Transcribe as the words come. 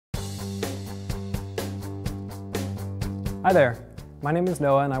Hi there, my name is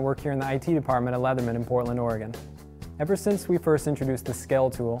Noah and I work here in the IT department at Leatherman in Portland, Oregon. Ever since we first introduced the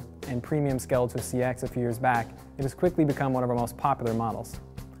Skeletool and premium Skeletool CX a few years back, it has quickly become one of our most popular models.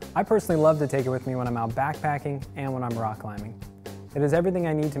 I personally love to take it with me when I'm out backpacking and when I'm rock climbing. It is everything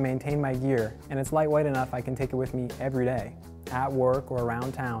I need to maintain my gear, and it's lightweight enough I can take it with me every day, at work or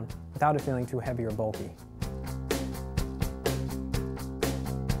around town, without it feeling too heavy or bulky.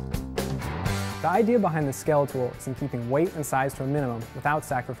 The idea behind the Skeletool is in keeping weight and size to a minimum without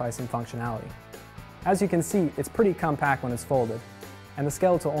sacrificing functionality. As you can see, it's pretty compact when it's folded, and the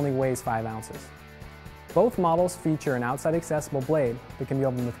Skeletool only weighs 5 ounces. Both models feature an outside accessible blade that can be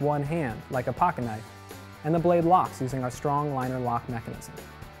opened with one hand, like a pocket knife, and the blade locks using our strong liner lock mechanism.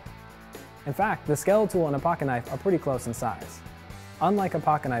 In fact, the Skeletool and a pocket knife are pretty close in size. Unlike a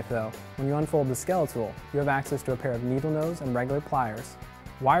pocket knife though, when you unfold the Skeletool, you have access to a pair of needle nose and regular pliers,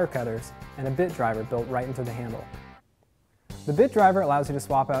 wire cutters, and a bit driver built right into the handle. The bit driver allows you to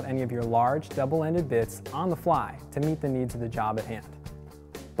swap out any of your large, double-ended bits on the fly to meet the needs of the job at hand.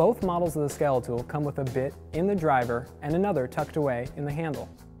 Both models of the Skeletool come with a bit in the driver and another tucked away in the handle.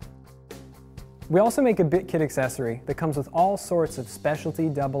 We also make a bit kit accessory that comes with all sorts of specialty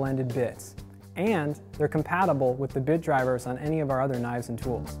double-ended bits, and they're compatible with the bit drivers on any of our other knives and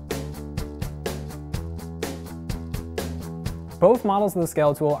tools. Both models of the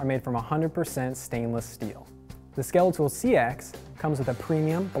Skeletool are made from 100% stainless steel. The Skeletool CX comes with a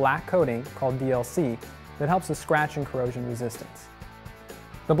premium black coating called DLC that helps with scratch and corrosion resistance.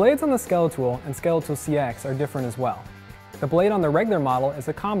 The blades on the Skeletool and Skeletool CX are different as well. The blade on the regular model is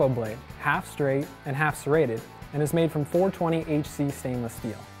a combo blade, half straight and half serrated, and is made from 420 HC stainless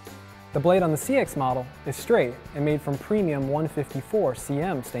steel. The blade on the CX model is straight and made from premium 154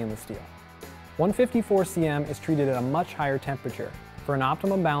 cm stainless steel. 154 cm is treated at a much higher temperature for an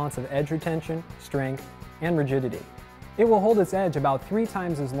optimum balance of edge retention, strength, and rigidity. It will hold its edge about 3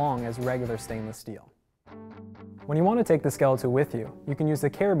 times as long as regular stainless steel. When you want to take the Skeletool with you, you can use the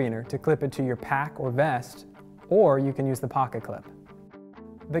carabiner to clip it to your pack or vest, or you can use the pocket clip.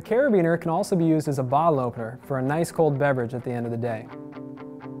 The carabiner can also be used as a bottle opener for a nice cold beverage at the end of the day.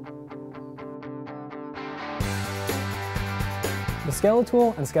 The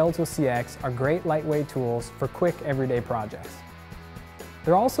Skeletool and Skeletool CX are great lightweight tools for quick everyday projects.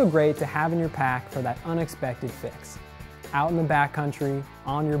 They're also great to have in your pack for that unexpected fix. Out in the backcountry,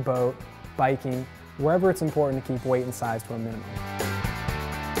 on your boat, biking, wherever it's important to keep weight and size to a minimum.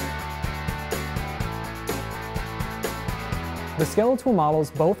 The Skeletool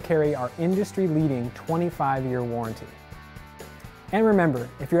models both carry our industry-leading 25-year warranty. And remember,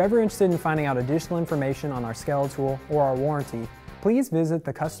 if you're ever interested in finding out additional information on our Skeletool or our warranty, please visit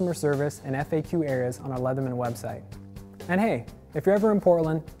the customer service and FAQ areas on our Leatherman website. And hey, if you're ever in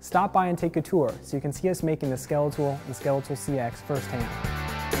Portland, stop by and take a tour so you can see us making the Skeletool and Skeletool CX firsthand.